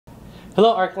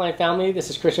Hello Arcline family, this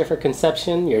is Christopher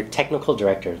Conception, your Technical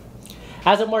Director.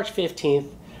 As of March 15th,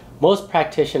 most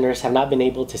practitioners have not been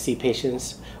able to see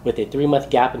patients with a 3-month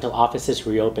gap until offices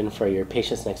reopen for your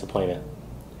patient's next appointment.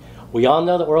 We all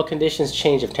know that oral conditions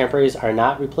change if temporaries are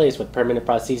not replaced with permanent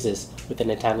prostheses within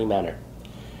a timely manner.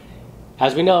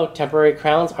 As we know, temporary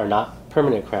crowns are not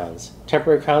permanent crowns.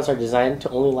 Temporary crowns are designed to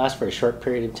only last for a short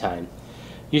period of time.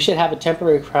 You should have a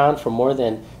temporary crown for more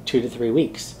than 2 to 3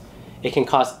 weeks. It can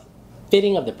cause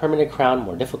fitting of the permanent crown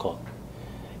more difficult.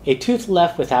 A tooth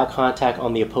left without contact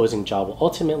on the opposing jaw will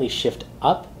ultimately shift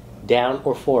up, down,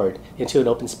 or forward into an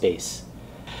open space.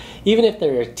 Even if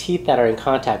there are teeth that are in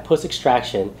contact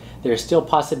post-extraction, there is still a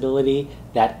possibility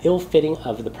that ill-fitting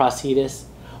of the prosthesis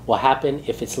will happen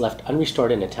if it's left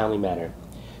unrestored in a timely manner.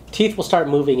 Teeth will start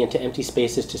moving into empty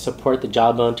spaces to support the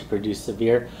jawbone to produce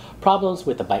severe problems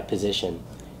with the bite position.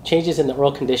 Changes in the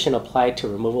oral condition apply to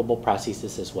removable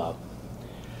prostheses as well.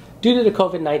 Due to the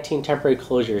COVID-19 temporary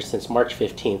closures since March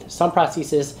 15th, some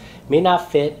prostheses may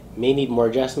not fit, may need more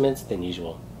adjustments than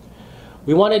usual.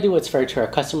 We want to do what's fair to our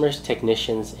customers,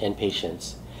 technicians, and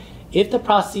patients. If the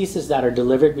prostheses that are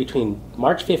delivered between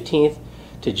March 15th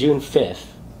to June 5th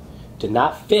do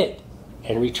not fit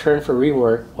and return for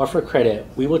rework or for credit,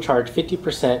 we will charge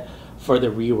 50% for the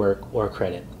rework or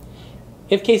credit.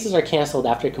 If cases are canceled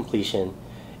after completion,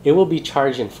 it will be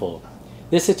charged in full.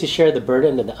 This is to share the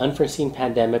burden of the unforeseen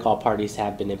pandemic all parties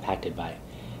have been impacted by.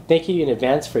 Thank you in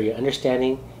advance for your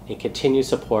understanding and continued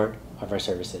support of our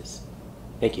services.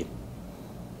 Thank you.